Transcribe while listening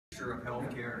future of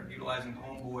healthcare, utilizing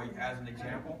Homeboy as an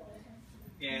example.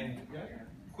 And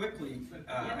quickly,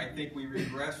 I think we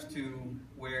regressed to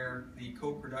where the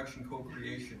co-production,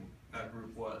 co-creation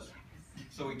group was.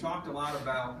 So we talked a lot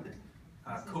about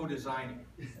co-designing.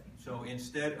 So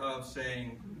instead of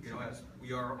saying, as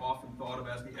we are often thought of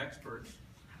as the experts,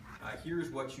 here's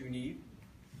what you need,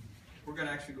 we're going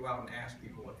to actually go out and ask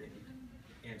people what they need.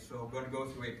 And so we're going to go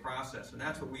through a process, and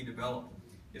that's what we developed,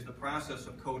 is the process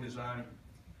of co-designing.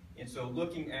 And so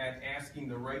looking at asking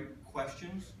the right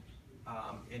questions,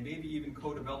 and maybe even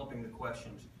co-developing the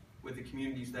questions with the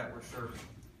communities that we're serving.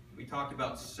 We talked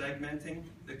about segmenting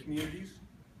the communities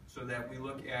so that we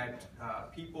look at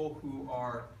people who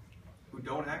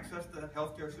don't access the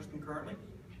healthcare system currently,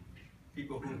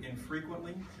 people who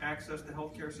infrequently access the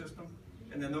healthcare system,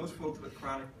 and then those folks with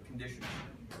chronic conditions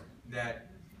that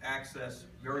access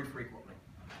very frequently.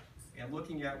 And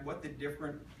looking at what the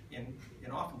different, and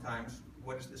oftentimes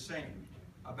what is the same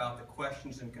about the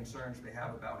questions and concerns they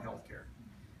have about healthcare.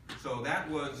 So that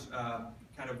was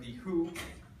kind of the who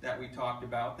that we talked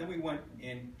about. Then we went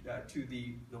into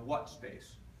the what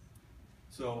space.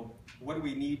 So what do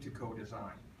we need to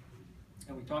co-design?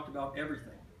 And we talked about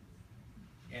everything.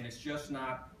 And it's just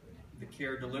not the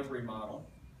care delivery model,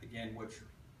 again, which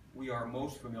we are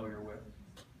most familiar with.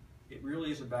 It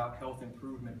really is about health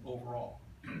improvement overall.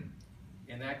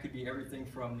 And that could be everything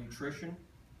from nutrition,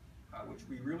 which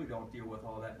we really don't deal with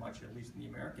all that much, at least in the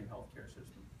American healthcare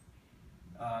system,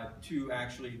 to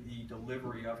actually the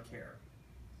delivery of care.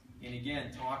 And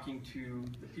again, talking to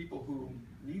the people who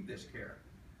need this care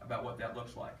about what that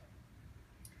looks like.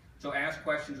 So ask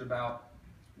questions about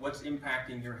what's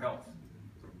impacting your health.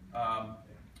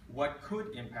 What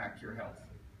could impact your health?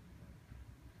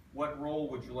 What role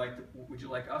would you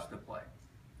like us to play?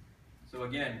 So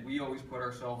again, we always put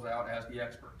ourselves out as the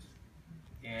experts.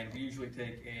 And we usually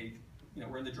take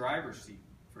we're in the driver's seat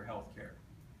for healthcare.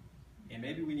 And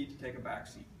maybe we need to take a back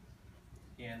seat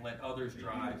and let others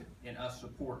drive and us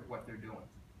support what they're doing.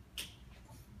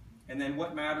 And then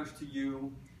what matters to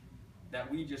you that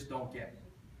we just don't get?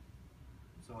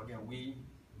 So again, we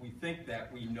think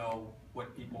that we know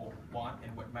what people want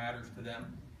and what matters to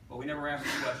them, but we never ask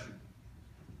the question,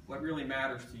 what really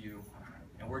matters to you?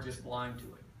 And we're just blind to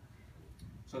it.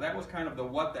 So that was kind of the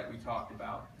what that we talked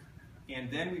about. And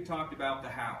then we talked about the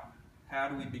how. How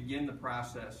do we begin the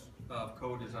process of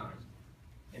co-design?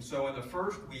 And so in the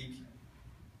first week,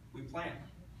 we planned.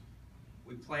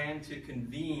 We planned to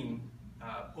convene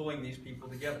pulling these people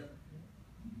together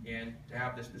and to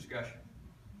have this discussion.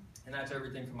 And that's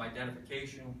everything from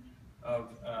identification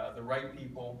of the right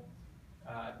people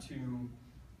to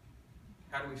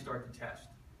how do we start the test.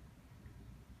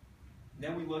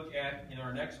 Then we look at, in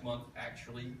our next month,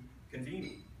 actually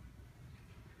convening.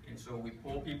 And so we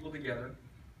pull people together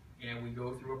and we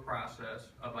go through a process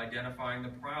of identifying the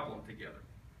problem together.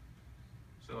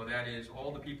 So that is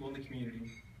all the people in the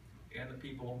community and the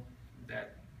people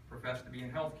that profess to be in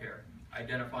healthcare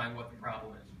identifying what the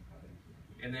problem is.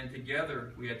 And then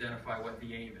together we identify what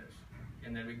the aim is.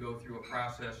 And then we go through a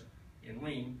process in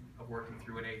Lean of working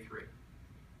through an A3.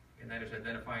 And that is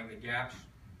identifying the gaps,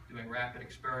 doing rapid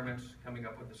experiments, coming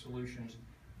up with the solutions,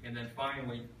 and then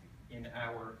finally in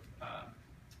our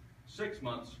 6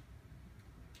 months,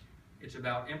 it's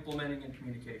about implementing and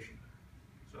communication.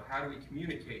 So how do we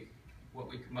communicate what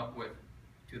we come up with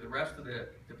to the rest of the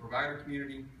provider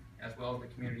community as well as the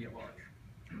community at large?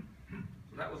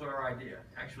 So that was our idea.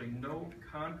 Actually, no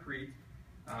concrete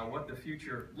what the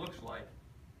future looks like,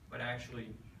 but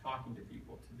actually talking to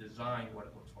people to design what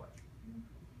it looks like.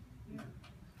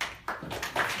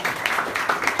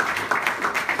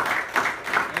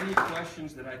 Any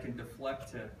questions that I can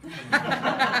deflect to?